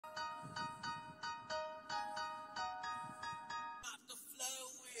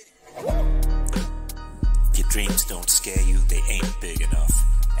Dreams don't scare you, they ain't big enough.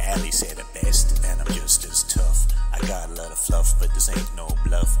 Allie said it best, and I'm just as tough. I got a lot of fluff, but this ain't no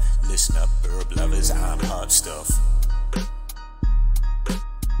bluff. Listen up, herb lovers, I'm hot stuff.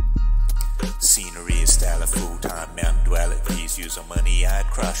 Scenery is style of full-time mountain dweller. Please use your money, I'd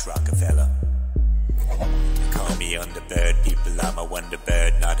crush Rockefeller. Call me Underbird, people, I'm a wonder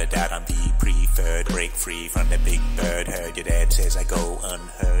bird. Not a doubt I'm the preferred. Break free from the big bird. Heard your dad says I go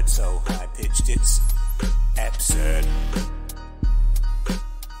unheard. So high-pitched it's absurd.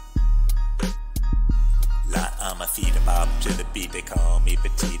 Like on my feet, I'm up to the beat. They call me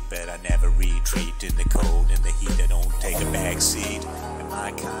petite, but I never retreat. In the cold, in the heat, I don't take a back seat. Am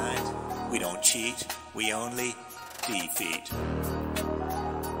I kind? We don't cheat, we only defeat.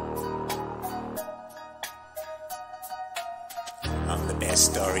 I'm the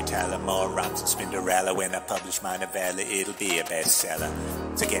best storyteller, more rhymes than Spinderella. When I publish my novella, it'll be a bestseller.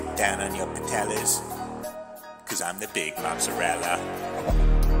 So get down on your patellas, 'cause I'm the big mozzarella.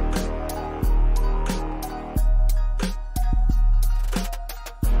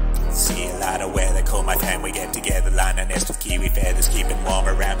 See a lot of weather, call my time, we get together. Line a nest of kiwi feathers, keeping warm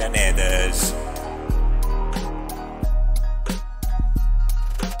around our nethers.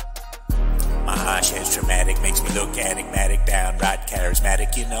 My hair's dramatic, makes me look enigmatic, downright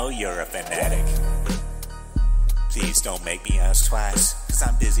charismatic. You know you're a fanatic. Please don't make me ask twice, 'cause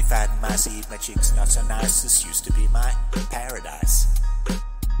I'm busy fighting my seed. My cheeks not so nice, this used to be my paradise.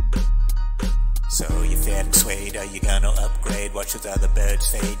 So you fed and swayed, are you gonna upgrade? Watch those other birds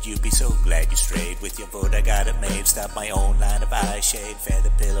fade, you'd be so glad you strayed. With your vote I got it made, stop my own line of eye shade.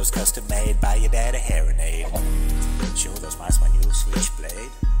 Feather pillows custom made, buy your dad a harinade. Show those mice my new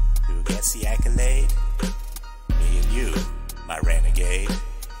switchblade. Who gets the accolade? Me and you, my renegade.